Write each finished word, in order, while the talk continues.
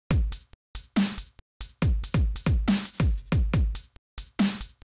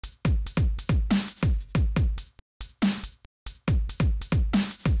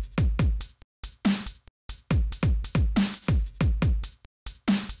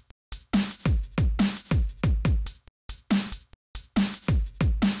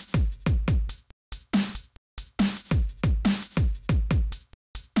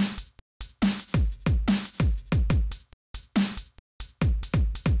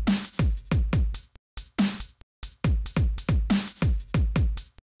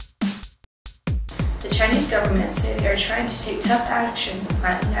Chinese government say they are trying to take tough action to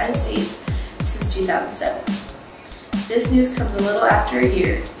plant in the United States since 2007. This news comes a little after a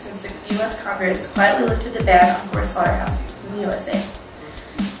year since the U.S. Congress quietly lifted the ban on horse slaughterhouses in the USA.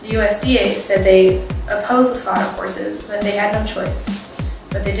 The USDA said they oppose the slaughter of horses, but they had no choice.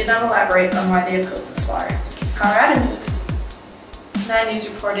 But they did not elaborate on why they opposed the slaughterhouses. Colorado News. 9 News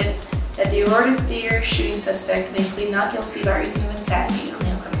reported that the Aurora Theater shooting suspect may plead not guilty by reason of insanity on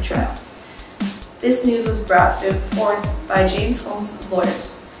the upcoming trial. This news was brought forth by James Holmes'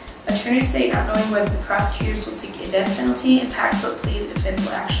 lawyers. Attorneys say not knowing whether the prosecutors will seek a death penalty impacts what plea the defense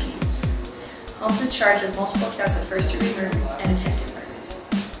will actually use. Holmes is charged with multiple counts of first-degree murder and attempted murder.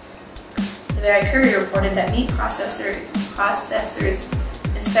 The Valley Courier reported that meat processors,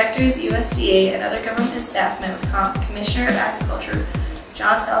 inspectors, USDA, and other government staff met with Commissioner of Agriculture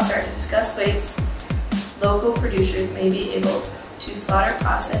John Salazar to discuss ways local producers may be able to slaughter,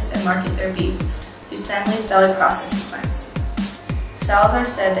 process, and market their beef through San Luis Valley processing plants. Salazar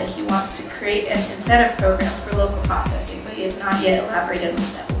said that he wants to create an incentive program for local processing, but he has not yet elaborated on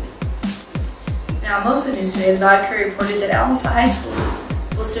what that will be. Now, most of the news today, the Valley Courier reported that Alamosa High School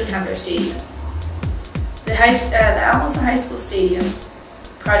will soon have their stadium. The Alamosa High School Stadium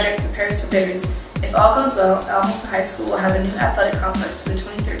project prepares for bidders. If all goes well, Alamosa High School will have a new athletic complex for the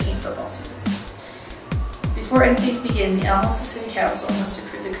 2013 football season. Before anything can begin, the Alamosa City Council must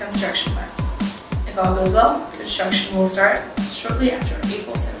approve the construction plans. If all goes well, construction will start shortly after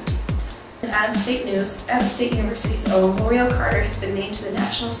April 17th. In Adams State News, Adams State University's own L'Oreal Carter has been named to the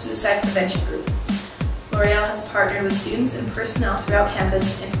National Suicide Prevention Group. L'Oreal has partnered with students and personnel throughout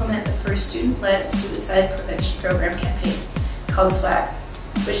campus to implement the first student-led suicide prevention program campaign called SWAG,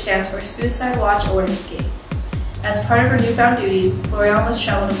 which stands for Suicide Watch Awareness Game. As part of her newfound duties, L'Oreal must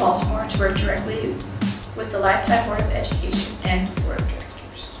travel to Baltimore to work directly with the Lifetime Board of Education and Board of Directors.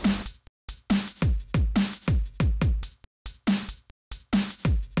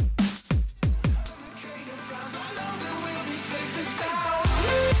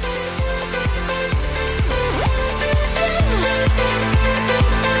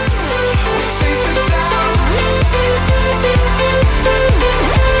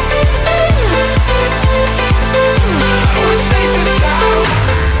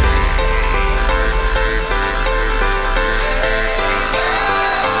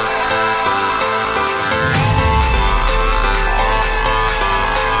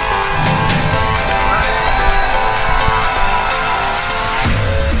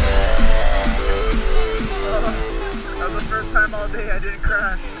 All day I didn't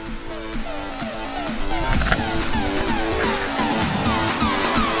crash.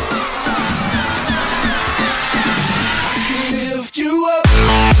 I can lift you up.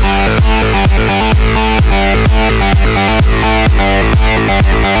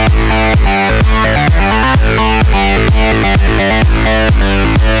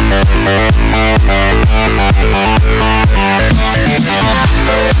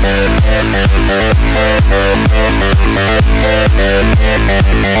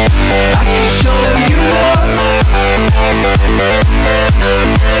 I can show you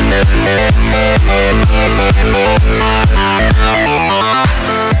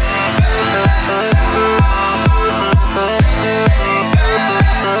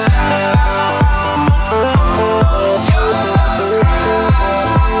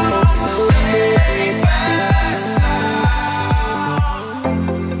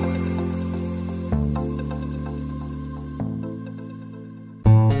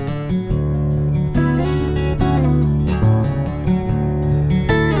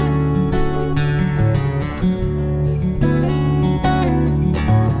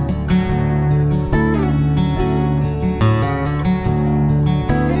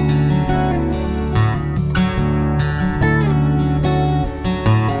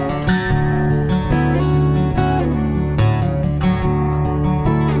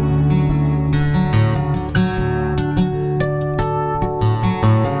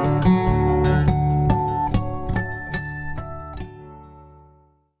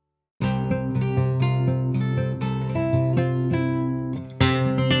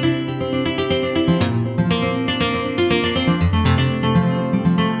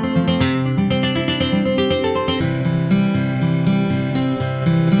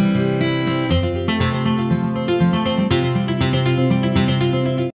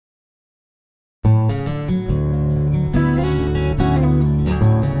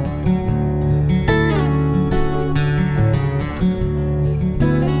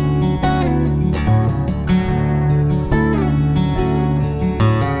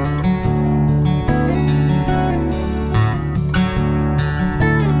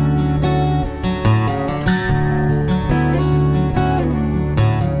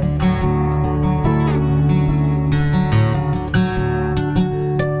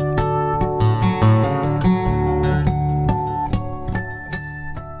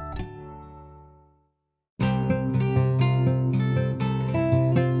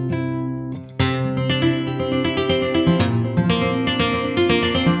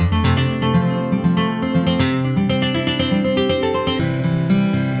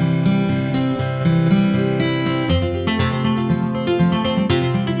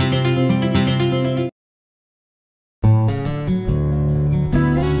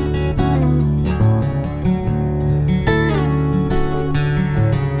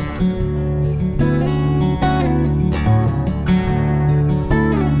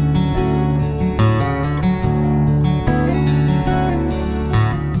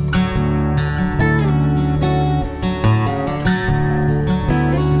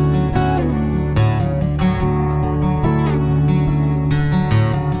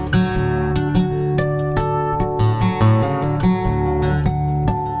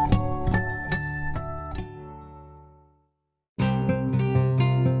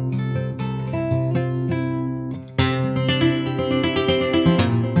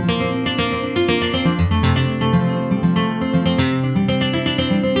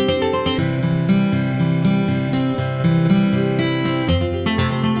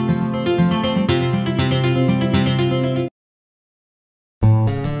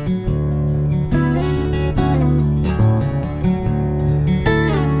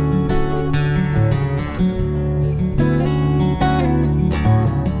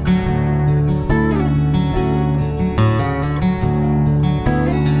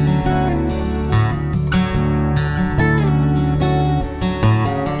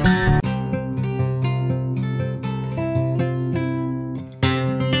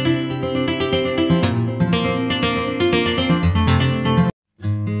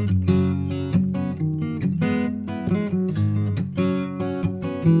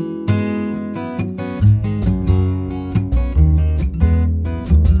Smell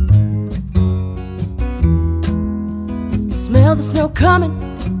the snow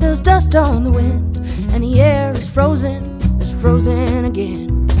coming, there's dust on the wind, and the air is frozen, it's frozen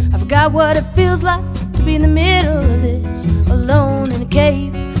again. I forgot what it feels like to be in the middle of this, alone in a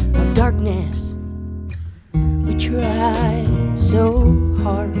cave of darkness. We try so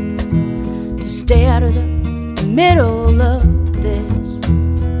hard to stay out of the middle of this.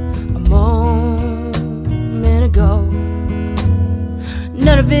 A moment ago,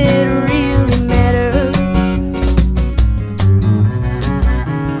 none of it really mattered.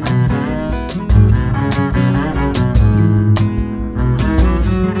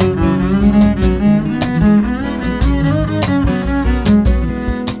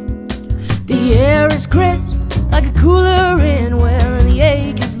 The air is crisp like a cooler in well, and the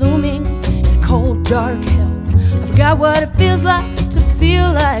ache is looming in a cold, dark hell. I forgot what it feels like to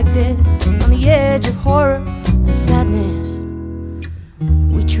feel like this, on the edge of horror and sadness.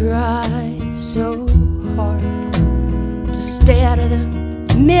 We try so hard to stay out of the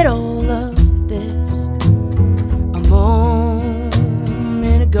middle of this. A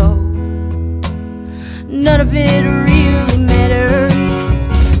moment ago, none of it really mattered.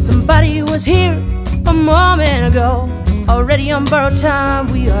 Somebody was here a moment ago, already on borrowed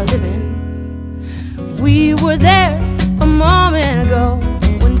time we are living. We were there a moment ago.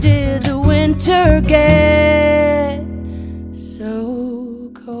 When did the winter get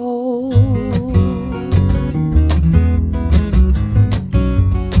so cold?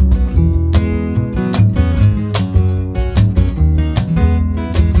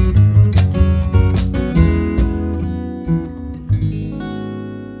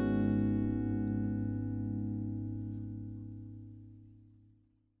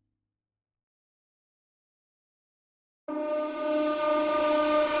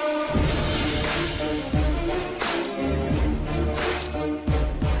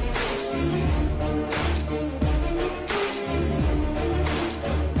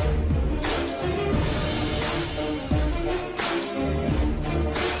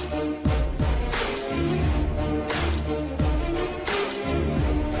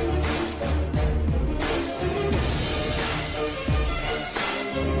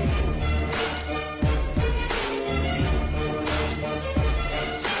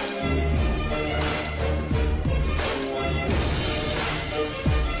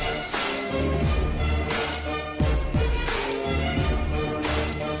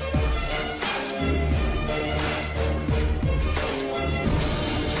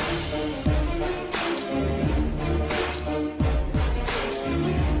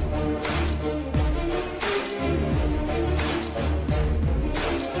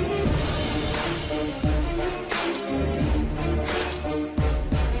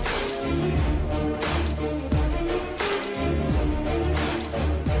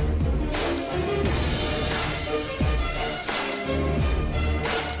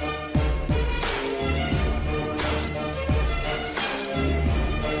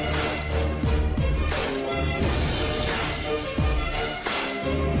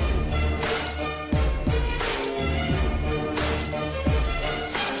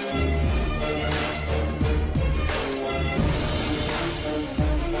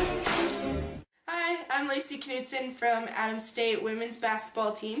 From Adams State women's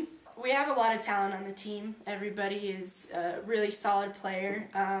basketball team. We have a lot of talent on the team. Everybody is a really solid player.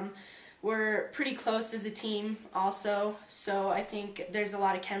 We're pretty close as a team also, so I think there's a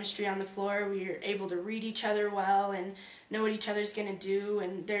lot of chemistry on the floor. We're able to read each other well and know what each other's going to do,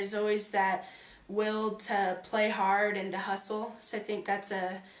 and there's always that will to play hard and to hustle, so I think that's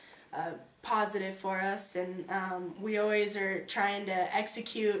a positive for us, and we always are trying to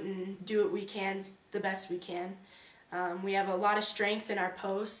execute and do what we can the best we can. We have a lot of strength in our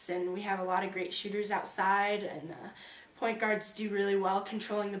posts, and we have a lot of great shooters outside, and point guards do really well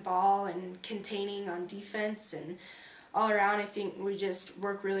controlling the ball and containing on defense, and all around I think we just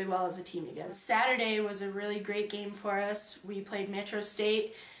work really well as a team together. Saturday was a really great game for us. We played Metro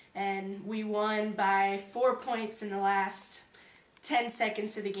State and we won by 4 points in the last 10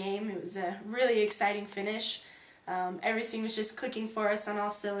 seconds of the game. It was a really exciting finish. Everything was just clicking for us on all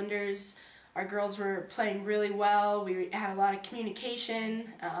cylinders. Our girls were playing really well. We had a lot of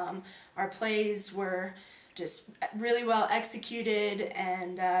communication. Our plays were just really well executed,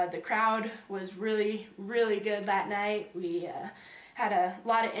 and the crowd was really, really good that night. We had a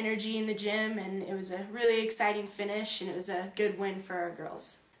lot of energy in the gym, and it was a really exciting finish, and it was a good win for our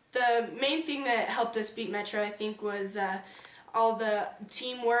girls. The main thing that helped us beat Metro, I think, was all the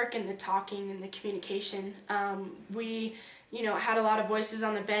teamwork and the talking and the communication. We you know, had a lot of voices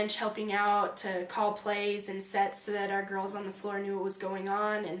on the bench helping out to call plays and sets so that our girls on the floor knew what was going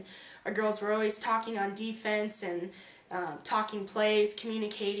on, and our girls were always talking on defense and talking plays,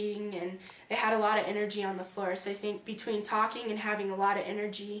 communicating, and they had a lot of energy on the floor. So I think between talking and having a lot of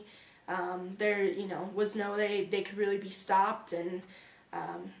energy, there, you know, was no way they could really be stopped, and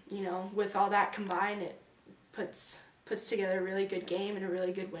you know, with all that combined, it puts together a really good game and a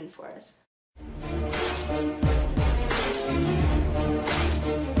really good win for us.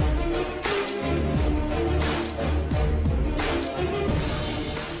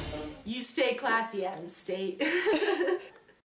 You stay classy, Adams State.